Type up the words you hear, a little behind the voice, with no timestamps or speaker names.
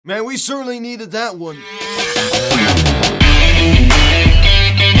Man, we certainly needed that one.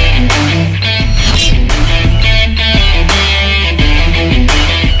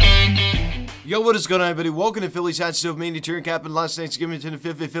 Yo, what is going on, everybody? Welcome to Phillies Hot Stove Mania. Turn captain last night's game between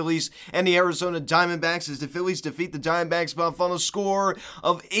the Phillies and the Arizona Diamondbacks as the Phillies defeat the Diamondbacks by a final score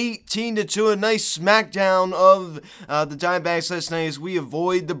of 18-2. A nice smackdown of the Diamondbacks last night as we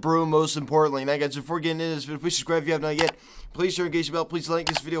avoid the broom, most importantly. Now, guys, before getting into this video, please subscribe if you have not yet. Please share, engage the bell. Please like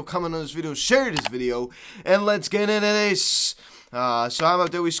this video, comment on this video, share this video, and let's get into this. So how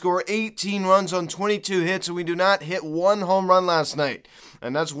about that? We score 18 runs on 22 hits, and we do not hit one home run last night.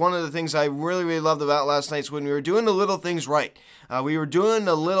 And that's one of the things I really loved about last night's when we were doing the little things right. We were doing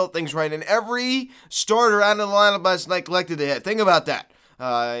the little things right, and every starter out of the lineup last night collected a hit. Think about that.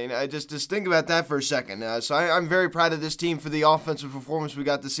 Just think about that for a second. So I'm very proud of this team for the offensive performance we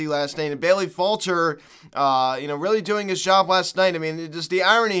got to see last night. And Bailey Falter, really doing his job last night. I mean, just the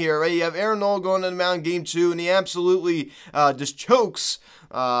irony here, right? You have Aaron Noel going to the mound in game 2, and he absolutely just chokes.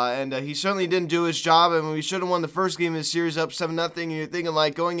 And he certainly didn't do his job. I mean, we should have won the first game of the series up 7-0. And you're thinking,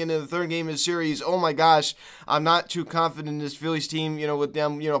 like, going into the third game of the series, oh my gosh, I'm not too confident in this Phillies team, with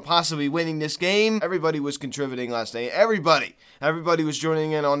them, possibly winning this game. Everybody was contributing last night. Everybody was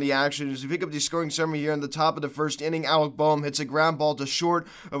joining in on the action. As we pick up the scoring summary here in the top of the first inning, Alec Boehm hits a ground ball to short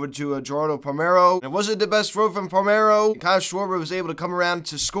over to Gerardo Palmeiro. It wasn't the best throw from Palmeiro. Kyle Schwarber was able to come around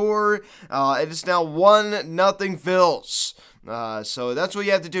to score. It is now 1-0 Phils. So that's what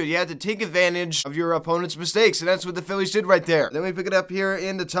you have to do. You have to take advantage of your opponent's mistakes, and that's what the Phillies did right there. Then we pick it up here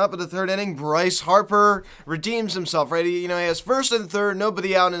in the top of the third inning. Bryce Harper redeems himself, right? He has first and third,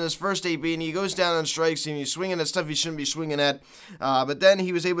 nobody out in his first AB, and he goes down on strikes, and he's swinging at stuff he shouldn't be swinging at. But then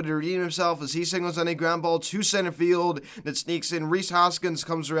he was able to redeem himself as he signals on a ground ball to center field that sneaks in. Reese Hoskins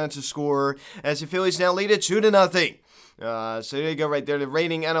comes around to score as the Phillies now lead it 2-0. So there you go right there. The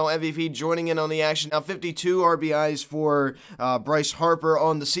reigning NL MVP joining in on the action. Now 52 RBIs for Bryce Harper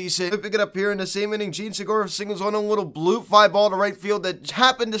on the season. We pick it up here in the same inning. Gene Segura singles on a little blue fly ball to right field that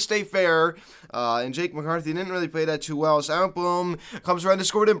happened to stay fair. And Jake McCarthy didn't really play that too well. So Alec Boehm comes around to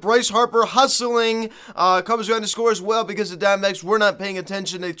score. Then Bryce Harper hustling comes around to score as well because the Diamondbacks were not paying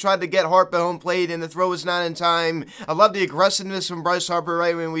attention. They tried to get Harper home plate and the throw was not in time. I love the aggressiveness from Bryce Harper,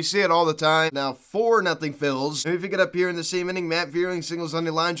 right? I mean, we see it all the time. Now 4-0 Phils. And we pick it up here in the same inning. Matt Vierling singles on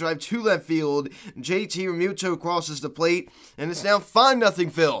the line drive to left field. JT Realmuto crosses the plate. And it's now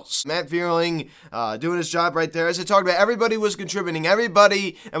 5-0 Phils. Matt Vierling doing his job right there. As I talked about, everybody was contributing.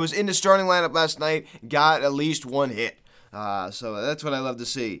 Everybody that was in the starting lineup last night got at least one hit. So that's what I love to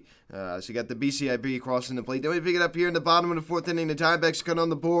see. So you got the BCIB crossing the plate. Then we pick it up here in the bottom of the fourth inning. The Diamondbacks cut on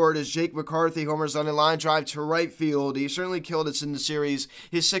the board as Jake McCarthy homers on a line drive to right field. He certainly killed us in the series.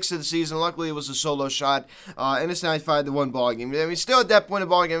 His 6th of the season. Luckily, it was a solo shot. And it's now a 5-1 ball game. I mean, still at that point of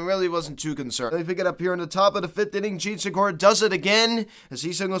ball game, really wasn't too concerned. Then we pick it up here in the top of the 5th inning. Gene Segura does it again as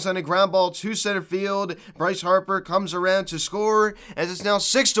he signals on a ground ball to center field. Bryce Harper comes around to score as it's now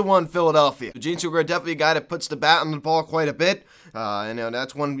 6-1 Philadelphia. Gene Segura definitely a guy that puts the bat on the ball quite a bit. And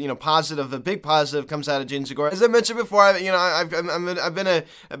that's one positive, a big positive comes out of Gene Segura. As I mentioned before, I've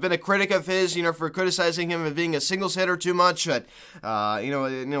been a critic of his, for criticizing him of being a singles hitter too much. But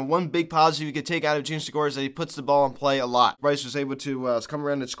one big positive you could take out of Gene Segura is that he puts the ball in play a lot. Bryce was able to come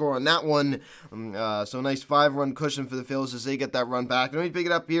around and score on that one. So a nice 5-run cushion for the Phillies as they get that run back. And then we pick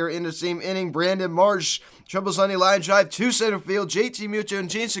it up here in the same inning. Brandon Marsh triples on the line drive to center field. JT Realmuto and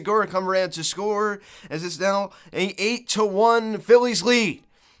Gene Segura come around to score as it's now a 8-1 Phillies lead.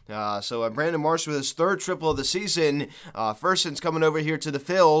 So Brandon Marsh with his 3rd triple of the season, first since coming over here to the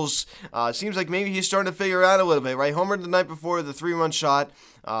Phils. Seems like maybe he's starting to figure out a little bit, right? Homered the night before the 3-run shot,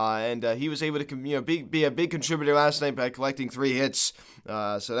 and he was able to be a big contributor last night by collecting 3 hits.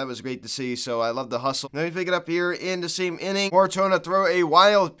 So that was great to see. So I love the hustle. Then we pick it up here in the same inning. Mortona throw a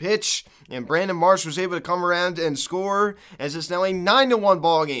wild pitch, and Brandon Marsh was able to come around and score as it's now a 9-1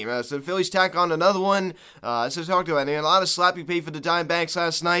 ball game. So the Phillies tack on another one. As I talked about, a lot of slappy pay for the Diamondbacks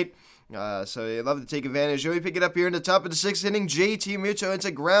last night. So you love to take advantage. We pick it up here in the top of the 6th inning. JT Realmuto hits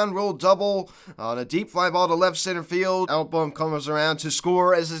a ground roll double on a deep fly ball to left center field. Alec Boehm comes around to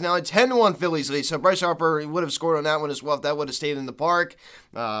score as it's now a 10-1 Phillies lead. So Bryce Harper would have scored on that one as well if that would have stayed in the park.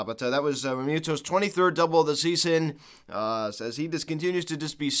 But that was Realmuto's 23rd double of the season. As he just continues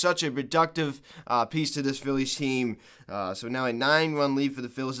to be such a productive piece to this Phillies team. So now a 9-run lead for the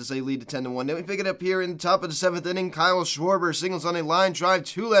Phillies as they lead to 10-1. Then we pick it up here in the top of the 7th inning. Kyle Schwarber singles on a line drive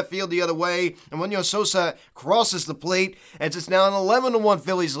to left field the other way. And Munoz Sosa crosses the plate as it's now an 11-1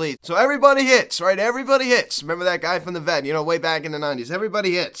 Phillies lead. So everybody hits, right? Everybody hits. Remember that guy from the vet, way back in the 90s.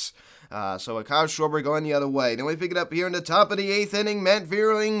 Everybody hits. So Kyle Schwarber going the other way. Then we pick it up here in the top of the 8th inning. Matt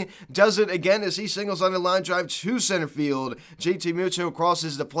Vierling does it again as he singles on the line drive to center field. JT Muto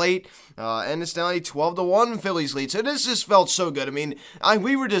crosses the plate, and it's now a 12-1 Phillies lead. So this just felt so good. I mean,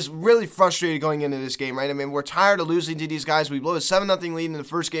 we were just really frustrated going into this game, right? I mean, we're tired of losing to these guys. We blow a 7-0 lead in the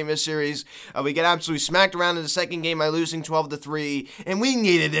first game of this series. We get absolutely smacked around in the second game by losing 12-3, and we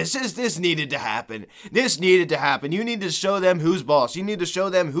needed this. This needed to happen. This needed to happen. You need to show them who's boss. You need to show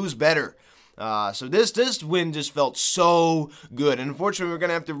them who's better. So this win just felt so good. And unfortunately, we're going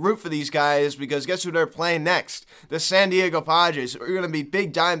to have to root for these guys because guess who they're playing next? The San Diego Padres. We're going to be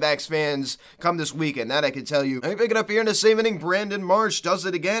big Diamondbacks fans come this weekend. That I can tell you. And we pick it up here in the same inning. Brandon Marsh does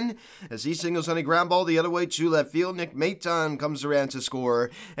it again as he singles on a ground ball the other way to left field. Nick Maton comes around to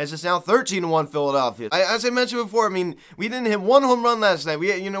score as it's now 13-1 Philadelphia. As I mentioned before, I mean, we didn't hit one home run last night.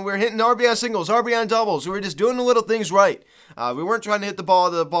 We're hitting RBI singles, RBI doubles. We were just doing the little things right. We weren't trying to hit the ball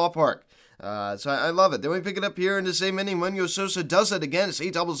out of the ballpark. So I love it. Then we pick it up here in the same inning. Manuel Sosa does it again as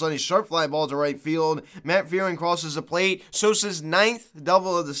he doubles on a sharp fly ball to right field. Matt Vierling crosses the plate. Sosa's 9th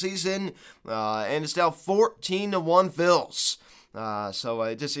double of the season, and it's now 14-1 Phils. So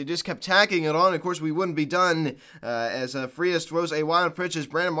it just kept tacking it on. Of course, we wouldn't be done as Frias throws a wild pitch as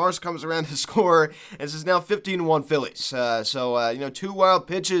Brandon Marsh comes around to score. As it's now 15-1 Phillies. 2 wild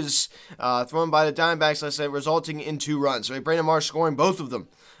pitches thrown by the Diamondbacks last night, resulting in 2 runs. Right, Brandon Marsh scoring both of them.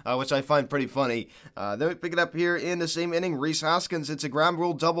 Which I find pretty funny. Then we pick it up here in the same inning. Rhys Hoskins hits a ground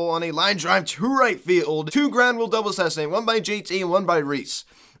rule double on a line drive to right field. 2 ground rule doubles last night, one by JT and one by Rhys.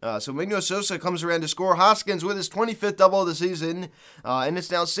 So Manuel Sosa comes around to score. Hoskins with his 25th double of the season, and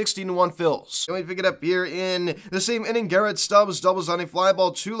it's now 16-1 Phils. Then we pick it up here in the same inning. Garrett Stubbs doubles on a fly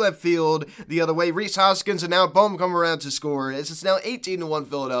ball to left field the other way. Rhys Hoskins and now Bohm come around to score. It's now 18-1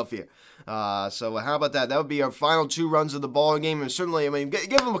 Philadelphia. So how about that? That would be our final 2 runs of the ball game, and certainly, I mean, give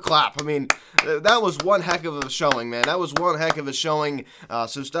them a clap. I mean, that was one heck of a showing, man. That was one heck of a showing.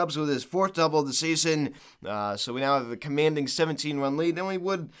 So Stubbs with his 4th double of the season. So we now have a commanding 17-run lead. Then we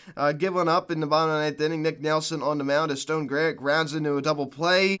would give one up in the bottom of the 9th inning. Nick Nelson on the mound as Stone Garrett grounds into a double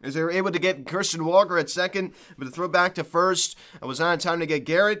play as they were able to get Christian Walker at second, but the throw back to first was not in time to get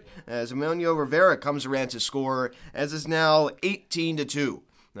Garrett as Emmanuel Rivera comes around to score as it's now 18-2.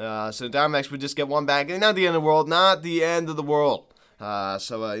 So the Diamondbacks would just get one back. And not the end of the world. Not the end of the world.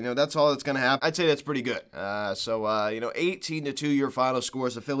 That's all that's going to happen. I'd say that's pretty good. 18-2 your final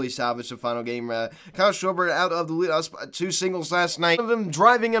scores. The Phillies salvaged the final game. Kyle Schwarber out of the lead. 2 singles last night. One of them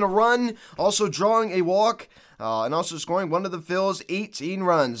driving in a run. Also drawing a walk. And also scoring one of the Phils 18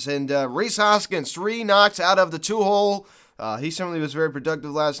 runs. And Rhys Hoskins, 3 knocks out of the 2-hole. He certainly was very productive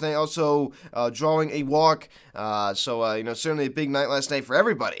last night, also drawing a walk. Certainly a big night last night for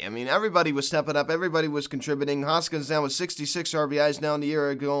everybody. I mean, everybody was stepping up. Everybody was contributing. Hoskins now with 66 RBIs now in the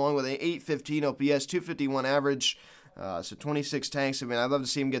year, going along with an 815 OPS, 251 average. 26 tanks. I mean, I'd love to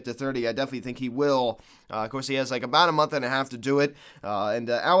see him get to 30. I definitely think he will. Of course, he has like about a month and a half to do it.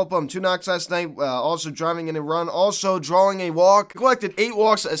 Alabama, 2 knocks last night, also driving in a run, also drawing a walk. Collected 8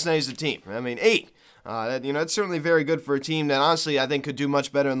 walks last night as a team. I mean, 8. It's certainly very good for a team that honestly I think could do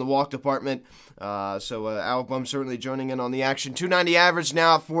much better in the walk department. Alabama certainly joining in on the action. 290 average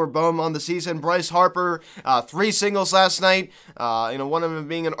now for Bohm on the season. Bryce Harper, 3 singles last night. One of them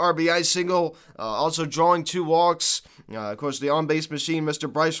being an RBI single. Also drawing 2 walks. Of course, the on-base machine,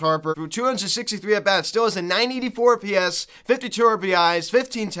 Mr. Bryce Harper, through 263 at-bats, still has a 984 PS, 52 RBIs,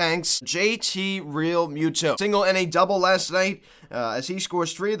 15 tanks. JT Real Muto. Single and a double last night as he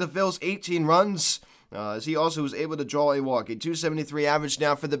scores 3 of the Phils' 18 runs. As he also was able to draw a walk. A 273 average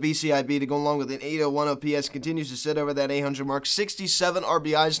now for the BCIB to go along with an 801 OPS. Continues to sit over that 800 mark. 67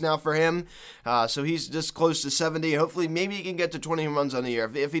 RBIs now for him. So he's just close to 70. Hopefully, maybe he can get to 20 runs on the year.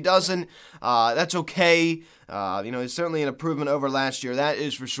 If he doesn't, that's okay. It's certainly an improvement over last year. That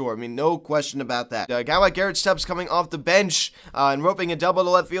is for sure. I mean, no question about that. A guy like Garrett Stubbs coming off the bench and roping a double to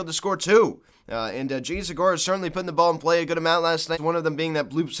left field to score 2. Gene Segura certainly putting the ball in play a good amount last night. One of them being that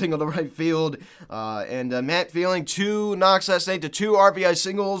bloop single to right field. Matt Vierling, 2 knocks last night to 2 RBI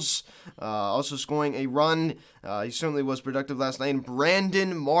singles. Also scoring a run. He certainly was productive last night. And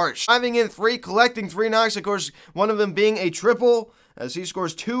Brandon Marsh driving in 3, collecting 3 knocks. Of course, one of them being a triple as he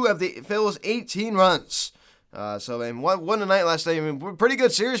scores 2 of the Phil's 18 runs. What a night last night. I mean, pretty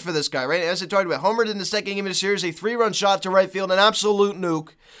good series for this guy, right? As I talked about, homered in the second game of the series, a 3-run shot to right field, an absolute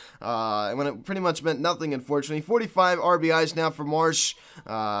nuke. When it pretty much meant nothing, unfortunately. 45 RBIs now for Marsh.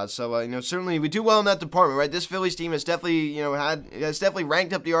 Certainly we do well in that department, right? This Phillies team has definitely, has definitely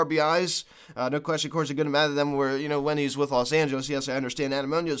ranked up the RBIs. No question, of course, a good amount of them were, when he was with Los Angeles. Yes, I understand that.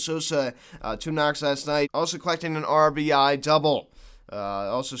 Emmanuel Sosa, 2 knocks last night. Also collecting an RBI double.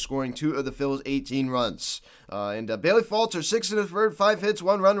 Also scoring 2 of the Phillies' 18 runs. And Bailey Falter, 6 in the third, 5 hits,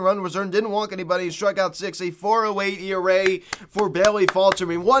 1 run was earned, didn't walk anybody, he struck out 6, a 4.08 ERA for Bailey Falter. I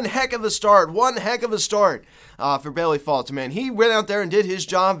mean, one heck of a start for Bailey Falter, man. He went out there and did his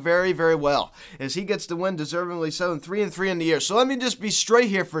job very, very well, as he gets the win deservingly so, 3-3 in the year. So let me just be straight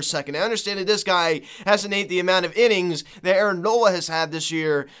here for a second. I understand that this guy hasn't ate the amount of innings that Aaron Nola has had this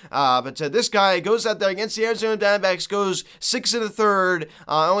year, but this guy goes out there against the Arizona Diamondbacks, goes 6 in the third,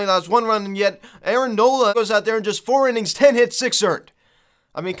 only allows 1 run, and yet Aaron Nola goes out there in just 4 innings, 10 hits, 6 earned.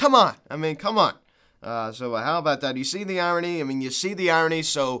 I mean, come on. So how about that? You see the irony? I mean, you see the irony.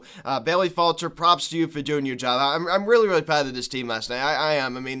 So Bailey Falter, props to you for doing your job. I'm really, really proud of this team last night. I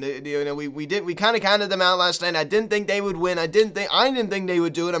am. I mean, we kind of counted them out last night. I didn't think they would win. I didn't think they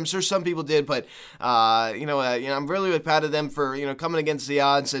would do it. I'm sure some people did, but I'm really, really proud of them for coming against the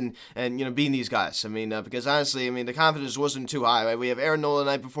odds and beating these guys. I mean, because honestly, I mean, the confidence wasn't too high. Right? We have Aaron Nola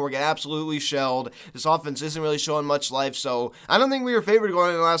the night before, get absolutely shelled. This offense isn't really showing much life, so I don't think we were favored going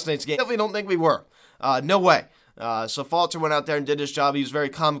into last night's game. Definitely don't think we were. No way. So Falter went out there and did his job. He was very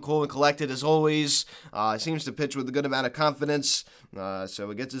calm, cool, and collected as always. Seems to pitch with a good amount of confidence. So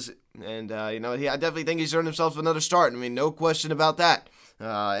he gets his, and I definitely think he's earned himself another start. I mean, no question about that.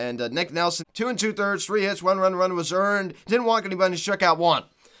 And Nick Nelson, 2 2/3, 3 hits, 1 run was earned. Didn't walk anybody, struck out 1.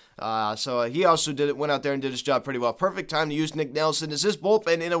 So he also went out there and did his job pretty well. Perfect time to use Nick Nelson, as this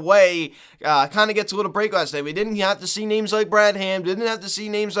bullpen, in a way, kind of gets a little break last night. We didn't have to see names like Brad Ham, didn't have to see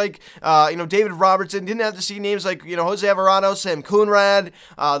names like, David Robertson, didn't have to see names like, Jose Alvarado, Sam Coonrad,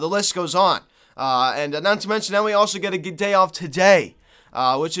 the list goes on. And not to mention, now we also get a good day off today.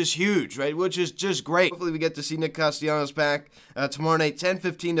 Which is huge, right? Which is just great. Hopefully we get to see Nick Castellanos back tomorrow night,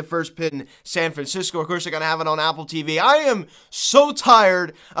 10:15 the first pitch in San Francisco. Of course, they're going to have it on Apple TV. I am so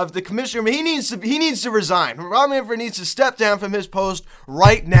tired of the commissioner. He needs to resign. Rob Manfred needs to step down from his post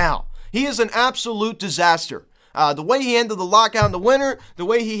right now. He is an absolute disaster. The way he handled the lockout in the winter, the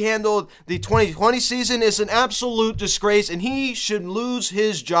way he handled the 2020 season is an absolute disgrace, and he should lose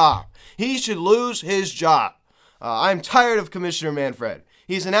his job. I'm tired of Commissioner Manfred.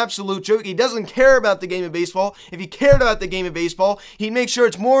 He's an absolute joke. He doesn't care about the game of baseball. If he cared about the game of baseball, he'd make sure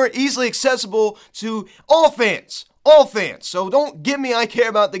it's more easily accessible to all fans. So don't give me I care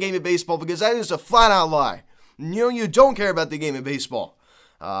about the game of baseball, because that is a flat-out lie. You don't care about the game of baseball.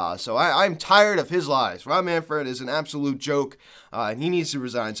 So I'm tired of his lies. Rob Manfred is an absolute joke, and he needs to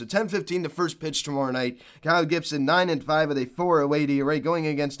resign. So 10:15 the first pitch tomorrow night. Kyle Gibson, 9-5 with a 4.08 ERA, going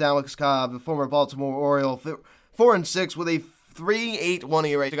against Alex Cobb, the former Baltimore Oriole, 4-6 with a 3.81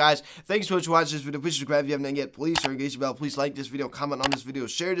 ERA. So guys, thanks so much for watching this video. Please subscribe if you haven't yet. Please engage the bell. Please like this video, comment on this video,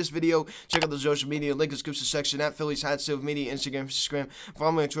 share this video. Check out the social media link in the description section at Phillies Hot Stove Media, Instagram.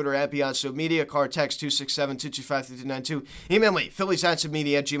 Follow me on Twitter at Beyond Stove Media. Card text 267-225-3292. Email me,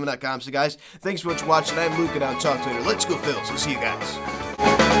 phillieshotsofmedia@gmail.com. So guys, thanks so much for watching. I'm Luke, and I'll talk to you later. Let's go Phils. I'll see you guys.